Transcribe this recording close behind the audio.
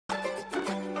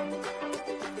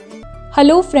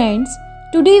Hello friends,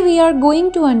 today we are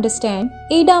going to understand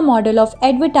AIDA model of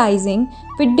advertising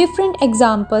with different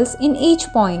examples in each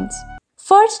points.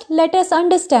 First, let us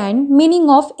understand meaning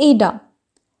of AIDA.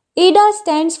 AIDA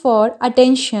stands for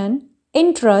attention,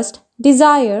 interest,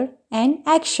 desire and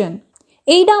action.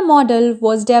 AIDA model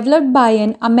was developed by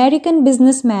an American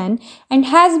businessman and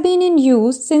has been in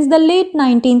use since the late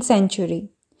 19th century.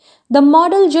 The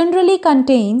model generally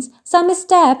contains some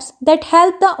steps that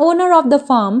help the owner of the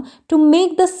firm to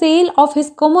make the sale of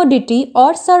his commodity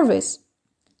or service.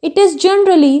 It is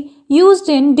generally used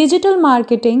in digital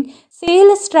marketing,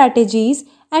 sales strategies,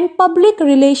 and public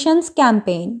relations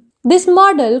campaign. This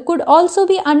model could also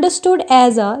be understood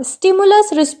as a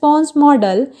stimulus response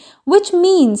model, which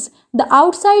means the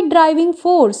outside driving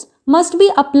force must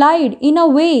be applied in a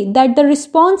way that the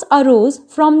response arose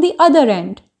from the other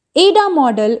end. AIDA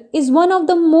model is one of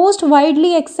the most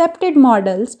widely accepted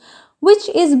models which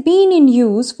is been in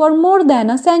use for more than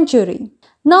a century.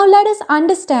 Now let us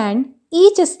understand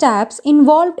each steps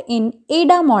involved in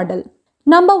AIDA model.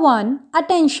 Number 1.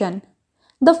 Attention.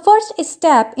 The first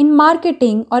step in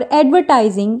marketing or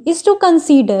advertising is to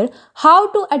consider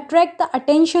how to attract the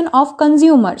attention of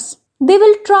consumers. They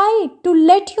will try to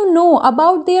let you know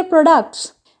about their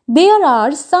products. There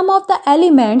are some of the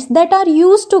elements that are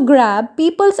used to grab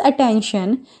people's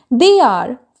attention. They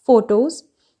are photos,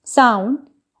 sound,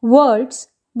 words,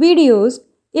 videos,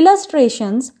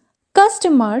 illustrations,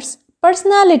 customers,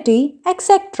 personality,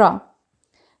 etc.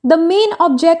 The main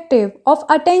objective of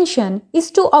attention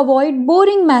is to avoid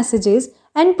boring messages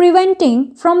and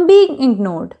preventing from being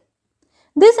ignored.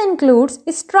 This includes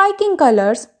striking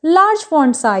colors, large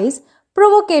font size,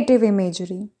 provocative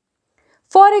imagery.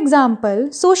 For example,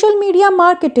 social media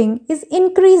marketing is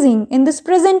increasing in this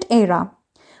present era.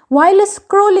 While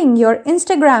scrolling your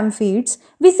Instagram feeds,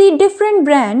 we see different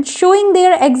brands showing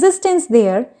their existence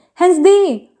there, hence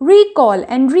they recall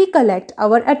and recollect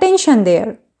our attention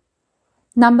there.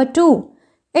 Number 2.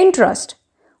 Interest.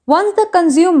 Once the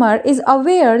consumer is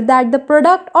aware that the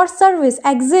product or service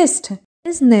exists,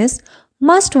 business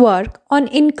must work on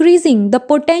increasing the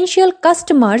potential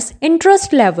customer's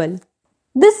interest level.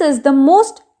 This is the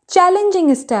most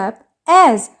challenging step,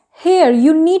 as here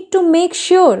you need to make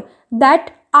sure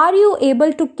that are you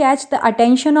able to catch the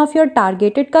attention of your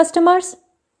targeted customers.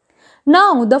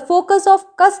 Now the focus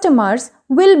of customers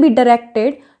will be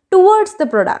directed towards the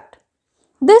product.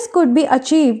 This could be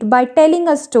achieved by telling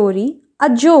a story,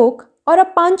 a joke or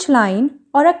a punchline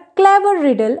or a clever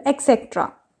riddle,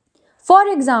 etc. For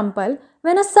example,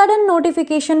 when a sudden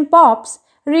notification pops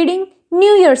reading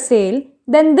New Year sale,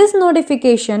 then this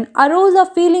notification arouse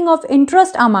a feeling of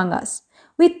interest among us.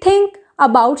 We think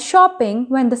about shopping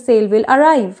when the sale will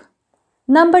arrive.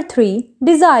 Number 3.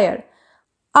 Desire.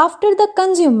 After the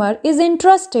consumer is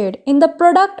interested in the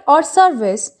product or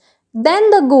service,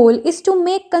 then the goal is to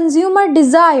make consumer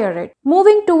desire it,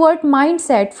 moving toward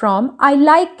mindset from I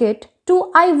like it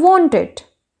to I want it.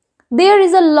 There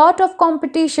is a lot of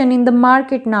competition in the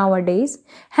market nowadays,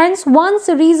 hence one's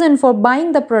reason for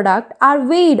buying the product are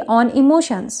weighed on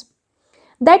emotions.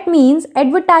 That means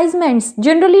advertisements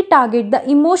generally target the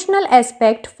emotional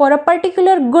aspect for a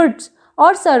particular goods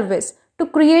or service to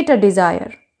create a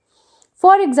desire.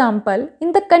 For example,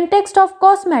 in the context of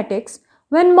cosmetics,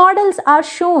 when models are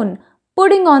shown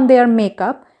putting on their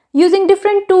makeup using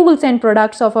different tools and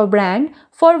products of a brand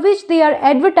for which they are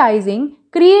advertising,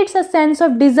 creates a sense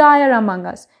of desire among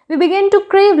us. We begin to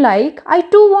crave like, I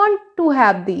too want to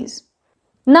have these.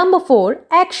 Number 4.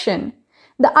 Action.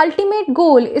 The ultimate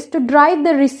goal is to drive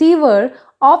the receiver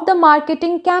of the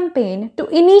marketing campaign to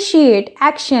initiate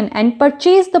action and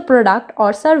purchase the product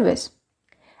or service.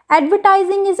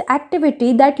 Advertising is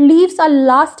activity that leaves a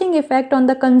lasting effect on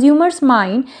the consumer's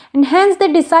mind and hence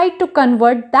they decide to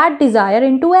convert that desire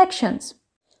into actions.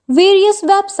 Various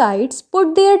websites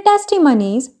put their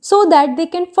testimonies so that they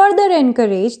can further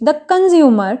encourage the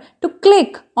consumer to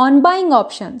click on buying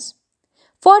options.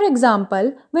 For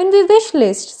example, when we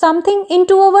wishlist something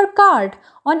into our cart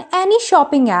on any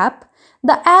shopping app,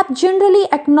 the app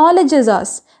generally acknowledges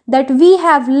us that we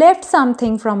have left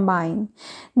something from buying.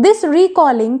 This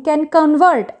recalling can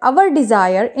convert our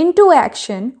desire into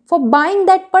action for buying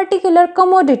that particular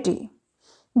commodity.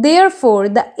 Therefore,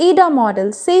 the AIDA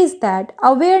model says that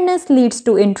awareness leads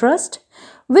to interest,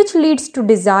 which leads to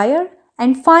desire,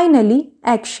 and finally,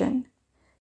 action.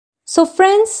 So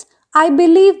friends, I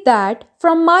believe that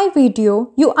from my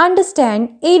video, you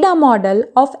understand AIDA model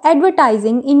of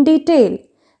advertising in detail.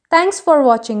 Thanks for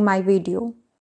watching my video.